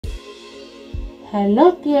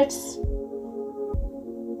Hello kids,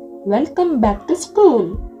 welcome back to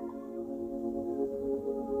school.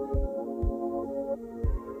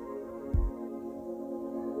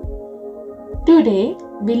 Today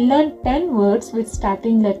we'll learn 10 words with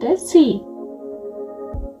starting letter C.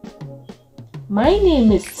 My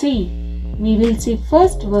name is C. We will see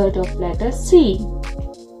first word of letter C.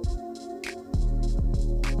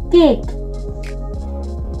 Cake.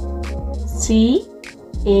 C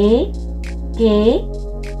A K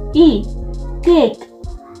E, cake.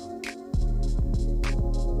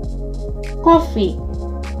 Coffee.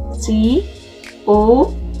 C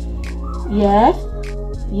O F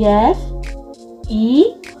F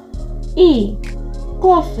E E,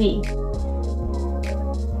 coffee.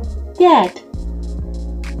 Cat.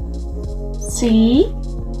 C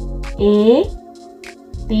A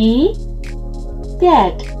T,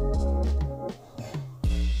 cat.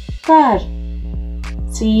 Car.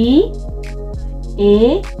 C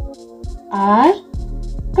A R,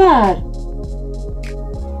 car.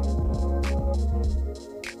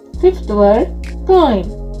 Fifth word, coin.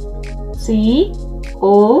 C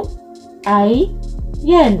O I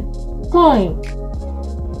N, coin.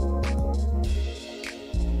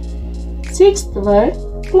 Sixth word,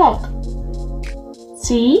 clock.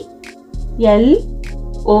 C L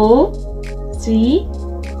O C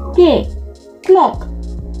K, clock.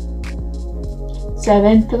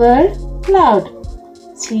 Seventh word, cloud.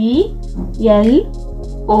 C L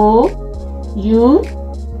O U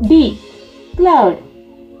D, cloud.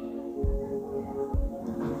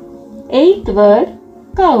 Eighth word,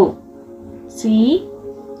 cow. C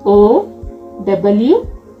O W,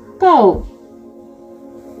 cow.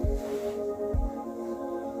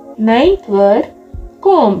 Ninth word,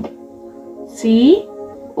 comb. C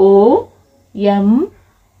O M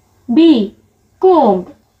B, comb.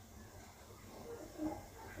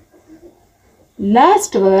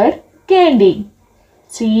 Last word, candy.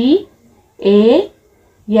 C A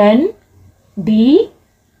N D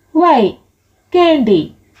Y,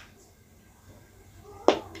 candy.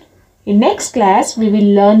 In next class, we will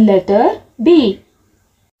learn letter D.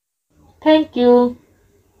 Thank you.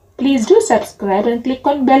 Please do subscribe and click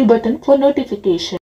on bell button for notification.